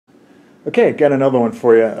Okay, got another one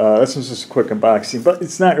for you. This one's just a quick unboxing, but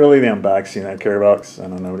it's not really the unboxing I care about, because I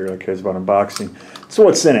don't know nobody really cares about unboxing. It's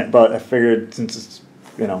what's in it, but I figured since it's,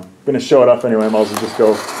 going to show it off anyway, I might as well just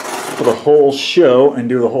go for the whole show and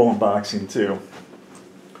do the whole unboxing too.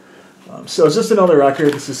 So it's just another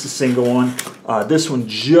record. It's just a single one. This one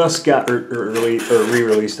just got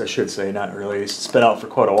re-released, I should say, not released. It's been out for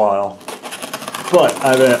quite a while. But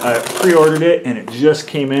I pre-ordered it and it just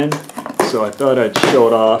came in, so I thought I'd show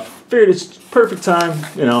it off. Figured it's perfect time,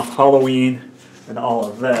 Halloween and all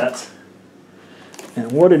of that.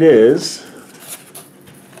 And what it is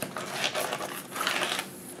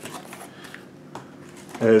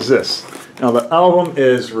this. Now the album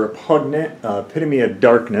is Repugnant, Epitome of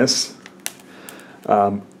Darkness.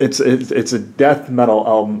 It's a death metal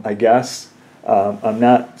album, I guess. I'm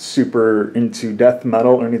not super into death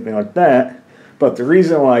metal or anything like that, but the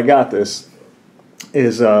reason why I got this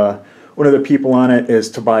is one of the people on it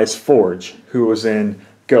is Tobias Forge, who was in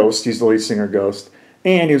Ghost. He's the lead singer of Ghost,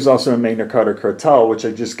 and he was also in Magna Carta Cartel, which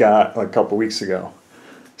I just got like a couple weeks ago.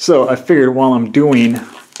 So I figured while I'm doing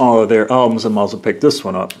all of their albums, I might as well pick this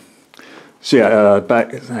one up. So yeah,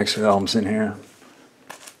 actually the album's in here.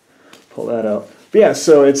 Pull that out. But yeah,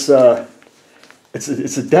 so it's a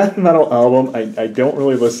death metal album. I don't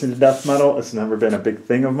really listen to death metal. It's never been a big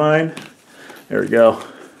thing of mine. There we go.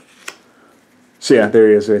 So yeah, there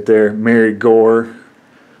he is right there, Mary Gore.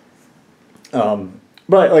 But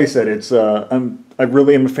like I said, it's I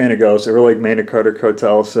really am a fan of Ghost. I really like Magna Carta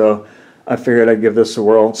Cartel, so I figured I'd give this a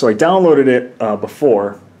whirl. So I downloaded it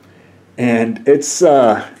before, and it's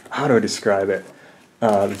how do I describe it?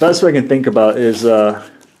 The best way I can think about is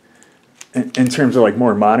in terms of like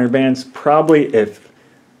more modern bands, probably if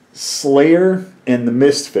Slayer and the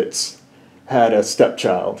Misfits had a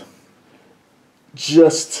stepchild.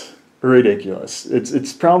 Just ridiculous.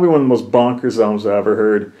 It's probably one of the most bonkers albums I've ever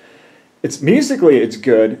heard. It's musically it's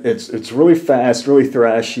good. It's really fast, really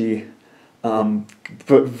thrashy,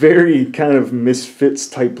 but very kind of Misfits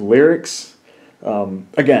type lyrics.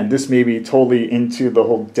 Again, this may be totally into the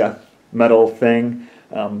whole death metal thing.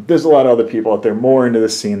 There's a lot of other people out there more into the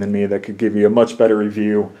scene than me that could give you a much better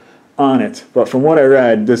review on it. But from what I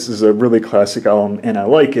read, this is a really classic album, and I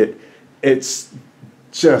like it. It's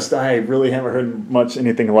just, I really haven't heard much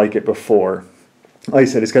anything like it before. Like I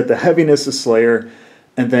said, it's got the heaviness of Slayer,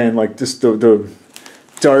 and then like just the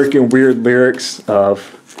dark and weird lyrics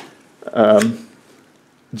of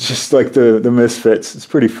just like the Misfits. It's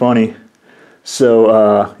pretty funny.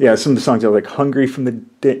 So yeah, some of the songs are like "Hungry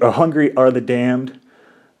Are the Damned."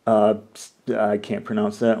 I can't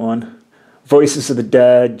pronounce that one. "Voices of the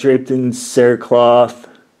Dead," "Draped in Sackcloth,"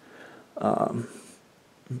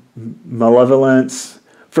 "Malevolence,"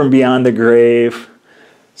 "From Beyond the Grave."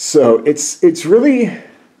 So it's really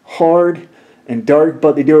hard and dark,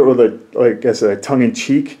 but they do it with a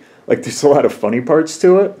tongue-in-cheek. Like there's a lot of funny parts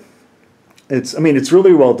to it. It's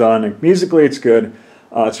really well done. And musically, it's good.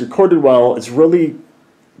 It's recorded well. It's really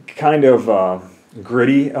kind of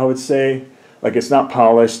gritty, I would say. Like it's not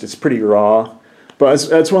polished. It's pretty raw. But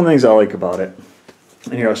that's one of the things I like about it.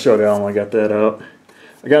 And here, I'll show it out when I got that out.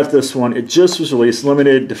 I got this one. It just was released,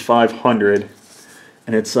 limited to 500.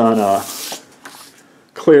 And it's on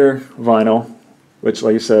clear vinyl, which,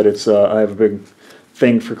 like I said, it's I have a big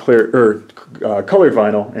thing for colored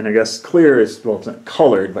vinyl. And I guess clear is, well, it's not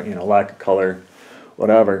colored, but, lack of color,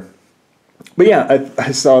 whatever. But yeah,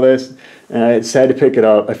 I saw this, and I just had to pick it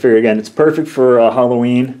up. I figured, again, it's perfect for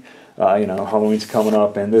Halloween. Halloween's coming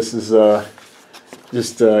up, and this is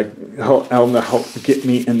just album to help get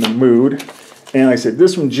me in the mood. And like I said,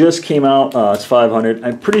 this one just came out. It's 500.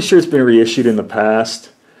 I'm pretty sure it's been reissued in the past,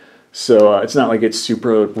 so it's not like it's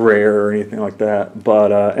super rare or anything like that.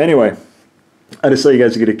 But anyway, I just thought you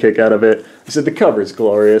guys would get a kick out of it. I said the cover is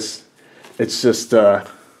glorious. It's just, I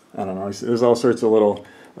don't know, there's all sorts of little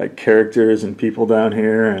like characters and people down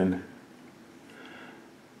here,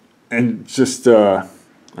 and just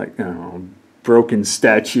broken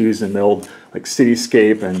statues and the old like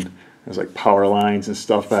cityscape, and there's like power lines and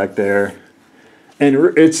stuff back there.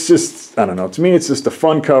 And it's just, I don't know, to me it's just a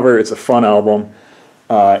fun cover. It's a fun album.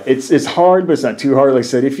 It's hard, but it's not too hard. Like I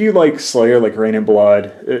said, if you like Slayer, like Rain and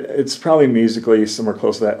Blood, it's probably musically somewhere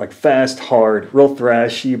close to that, like fast, hard, real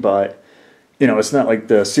thrashy, but it's not like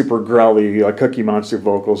the super growly like Cookie Monster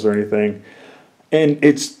vocals or anything. And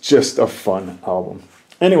it's just a fun album.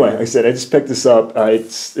 Anyway, like I said, I just picked this up.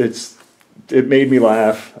 It made me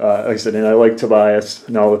laugh. Like I said, and I like Tobias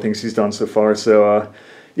and all the things he's done so far. So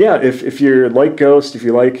yeah, if you're like Ghost, if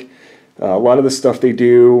you like a lot of the stuff they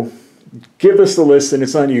do, give this a listen.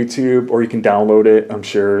 It's on YouTube, or you can download it, I'm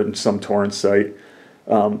sure, in some torrent site.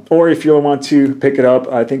 Or if you want to pick it up,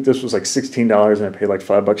 I think this was like $16 and I paid like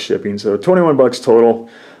 $5 shipping. So 21 bucks total,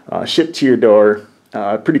 shipped to your door.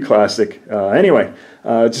 Pretty classic. Anyway,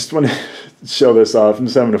 just want to show this off. I'm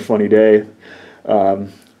just having a funny day.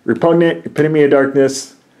 Repugnant, Epitome of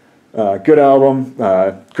Darkness. Good album,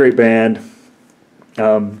 great band.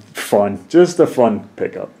 Fun. Just a fun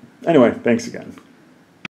pickup. Anyway, thanks again.